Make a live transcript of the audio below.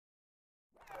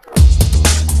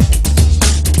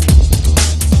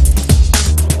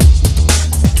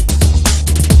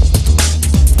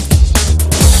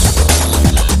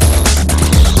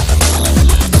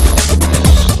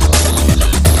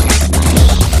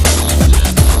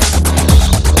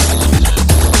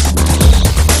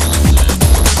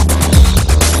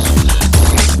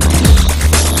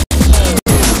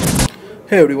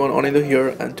Hey everyone, Anindya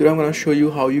here, and today I'm going to show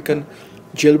you how you can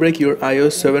jailbreak your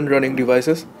iOS 7 running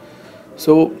devices.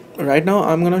 So right now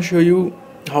I'm going to show you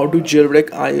how to jailbreak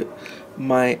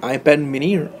my iPad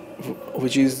mini,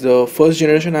 which is the first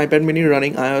generation iPad mini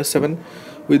running iOS 7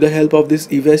 with the help of this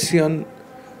Evasi0n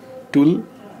tool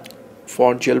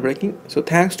for jailbreaking. So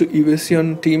thanks to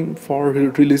Evasi0n team for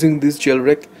releasing this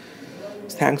jailbreak.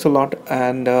 Thanks a lot.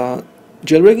 And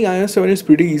jailbreaking iOS 7 is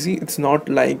pretty easy. It's not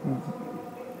like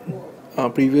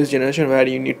previous generation where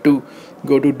you need to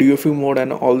go to DFU mode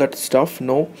and all that stuff.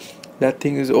 No, that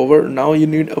thing is over. Now you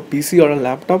need a PC or a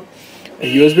laptop,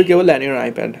 a USB cable, and your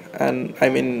iPad, and I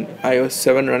mean iOS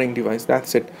 7 running device.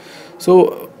 That's it.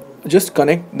 So just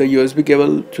connect the USB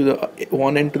cable to the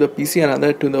one end to the PC,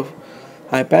 another to the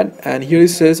iPad, and here it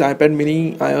says iPad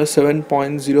mini iOS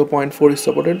 7.0.4 is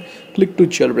supported. Click to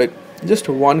jailbreak. Just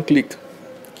one click.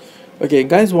 Okay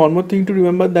guys, one more thing to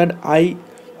remember, that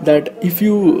if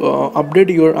you update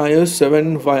your iOS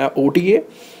 7 via OTA,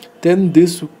 then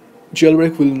this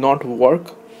jailbreak will not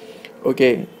work.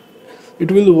 Okay,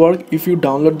 it will work if you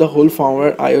download the whole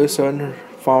firmware, iOS 7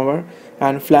 firmware,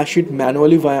 and flash it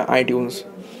manually via iTunes.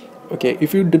 Okay,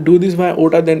 if you do this via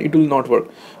OTA, then it will not work.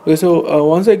 Okay, so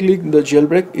once I click the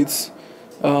jailbreak, it's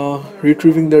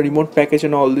retrieving the remote package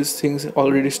and all these things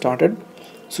already started.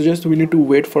 So just we need to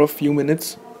wait for a few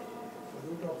minutes.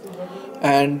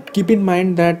 And keep in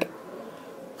mind that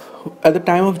at the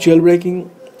time of jailbreaking,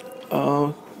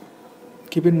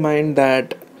 keep in mind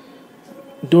that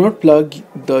do not plug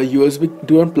out the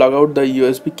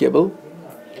USB cable.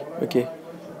 Okay,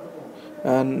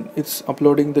 and it's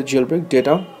uploading the jailbreak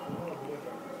data,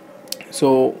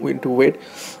 so we need to wait.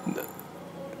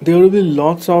 There will be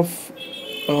lots of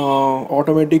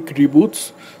automatic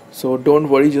reboots, so don't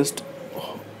worry, just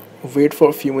wait for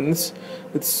a few minutes.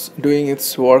 It's doing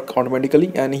its work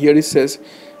automatically, and here it says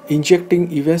injecting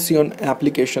Evasi0n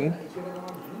application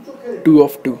 2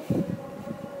 of 2.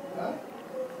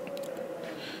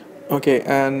 Okay,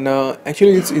 and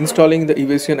actually it's installing the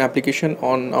Evasi0n application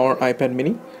on our iPad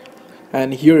mini,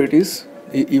 and here it is.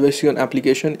 Evasi0n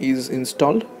application is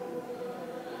installed.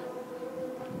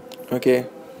 Okay,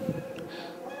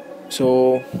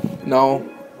 so now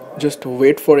just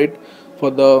wait for it, for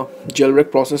the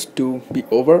jailbreak process to be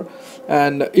over.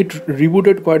 And it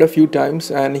rebooted quite a few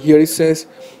times, and here it says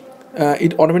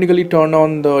it automatically turned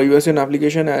on the Evasi0n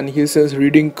application, and here it says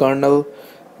reading kernel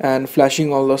and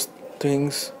flashing all those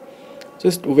things.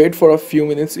 Just wait for a few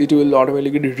minutes, it will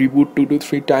automatically reboot 2 to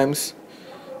 3 times.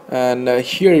 And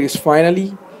here it is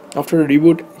finally, after a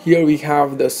reboot, here we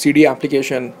have the CD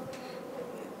application.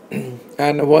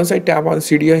 And once I tap on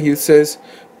Cydia, he says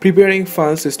preparing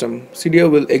file system. Cydia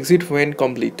will exit when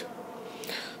complete.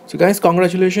 So guys,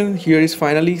 congratulations, here is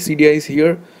finally Cydia is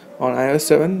here on iOS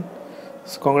 7.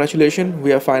 So congratulations,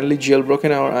 we have finally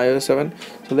jailbroken our iOS 7.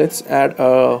 So let's add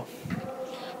a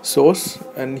source,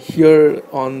 and here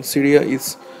on Cydia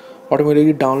is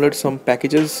automatically download some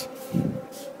packages.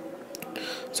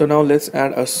 So now let's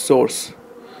add a source.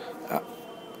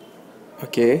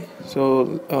 Okay,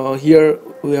 so here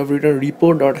we have written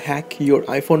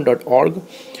repo.hackyouриphone.org.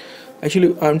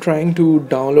 Actually, I'm trying to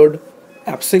download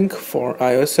AppSync for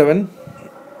iOS 7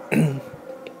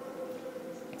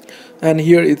 and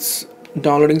here it's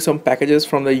downloading some packages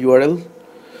from the URL.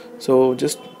 So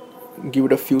just give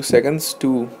it a few seconds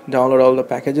to download all the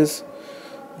packages.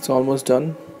 It's almost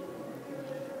done.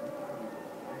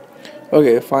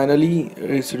 Okay, finally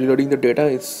it's reloading the data.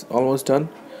 It's almost done.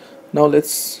 Now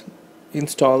let's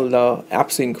install the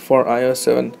AppSync for iOS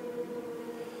 7.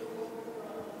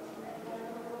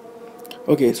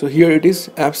 Okay, so here it is,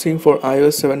 AppSync for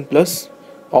iOS 7 Plus,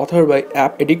 authored by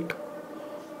App Addict.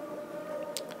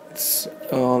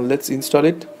 Let's install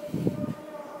it.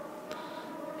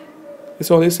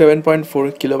 It's only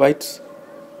 7.4 kilobytes.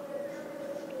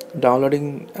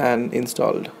 Downloading and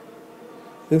installed.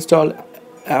 Install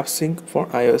AppSync for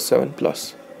iOS 7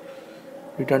 Plus.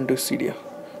 Return to Cydia.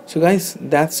 So guys,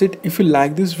 that's it. If you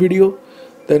like this video,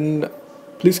 then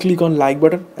please click on like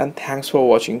button, and thanks for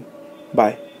watching.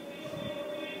 Bye.